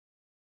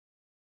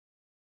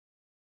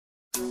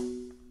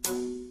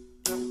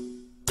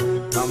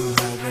I'm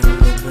having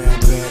a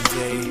bad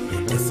day.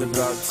 It's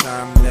about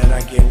time that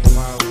I get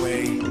my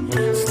way.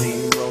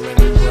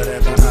 Steamrolling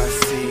whatever I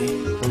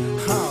see.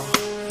 Huh,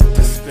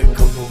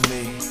 despicable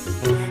me.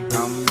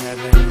 I'm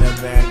having a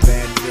bad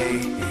day.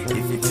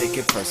 If you take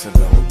it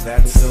personal,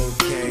 that's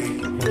okay.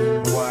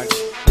 Watch,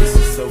 this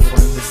is so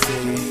fun to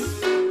see.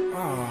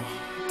 Oh,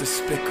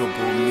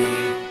 despicable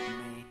me.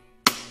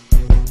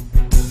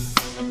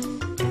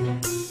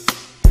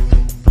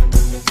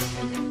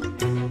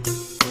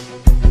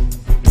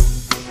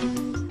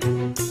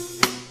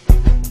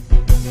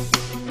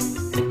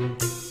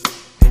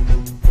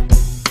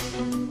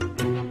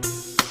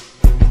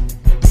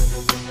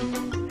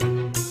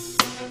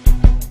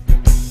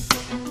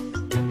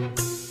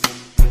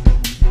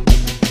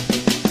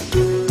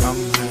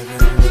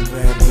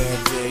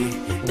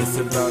 It's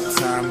about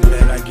time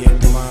that I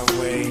get my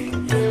way.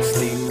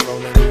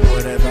 Steamrolling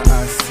whatever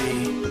I see.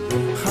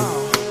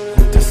 Huh,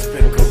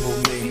 despicable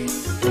me.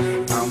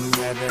 I'm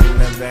having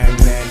a bad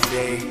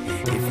day.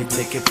 If you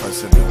take it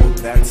personal,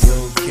 that's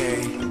okay.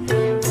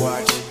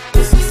 Watch,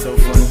 this is so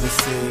fun to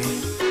see.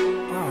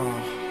 Oh,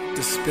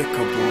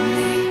 despicable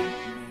me.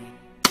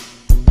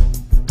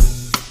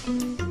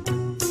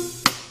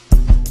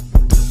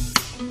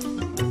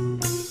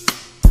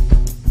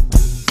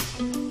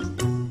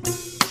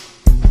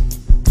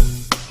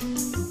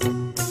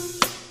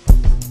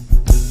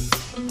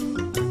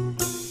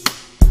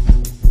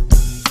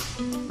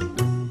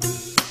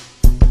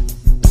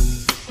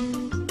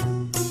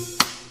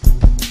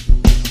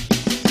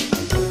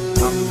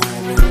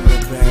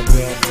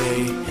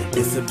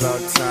 It's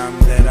about time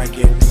that I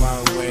get my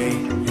way.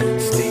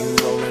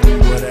 Steamrolling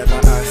whatever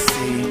I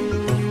see.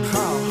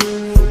 Huh,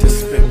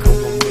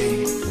 despicable me.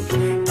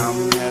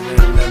 I'm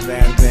having a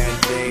bad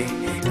day.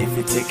 If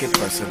you take it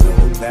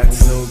personal,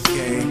 that's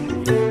okay.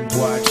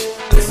 Watch,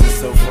 this is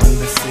so fun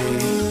to see.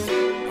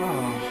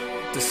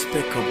 Oh,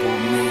 despicable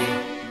me.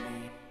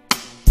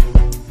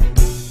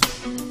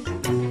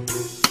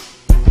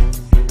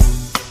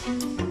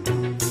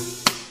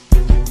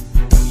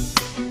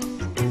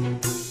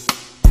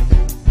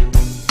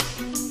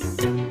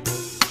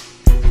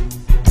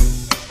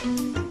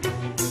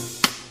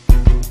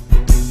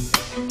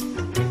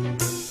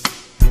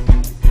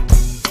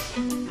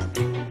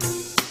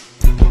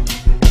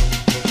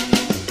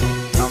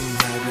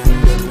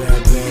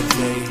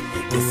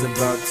 It's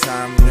about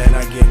time that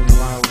I get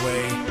my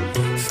way.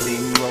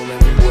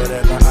 Steamrolling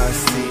whatever I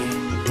see.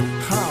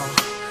 Huh,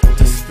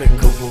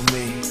 despicable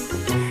me.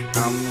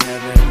 I'm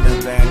having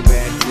a bad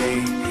day.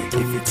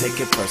 If you take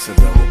it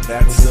personal,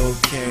 that's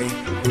okay.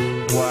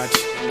 Watch,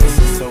 this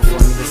is so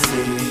fun to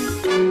see.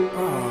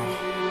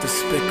 Oh,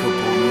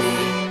 despicable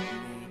me.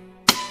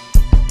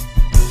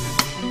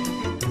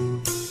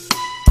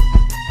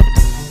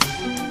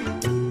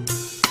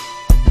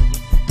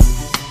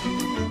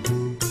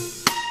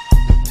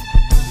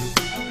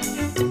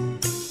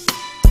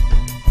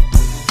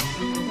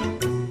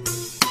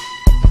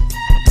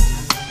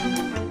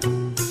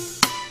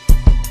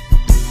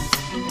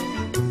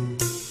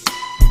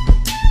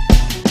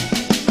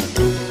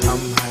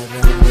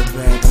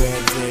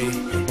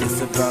 It's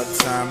about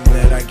time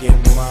that I get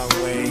my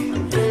way.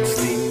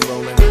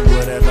 Steamrolling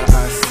whatever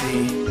I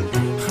see.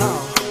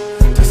 Huh,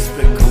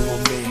 despicable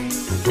me.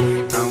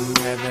 I'm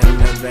having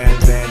a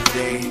bad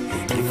day.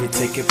 If you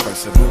take it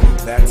personal,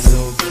 that's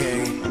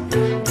okay.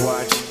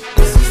 Watch,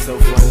 this is so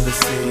fun to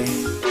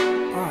see.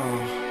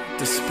 Oh,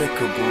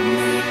 despicable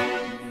me.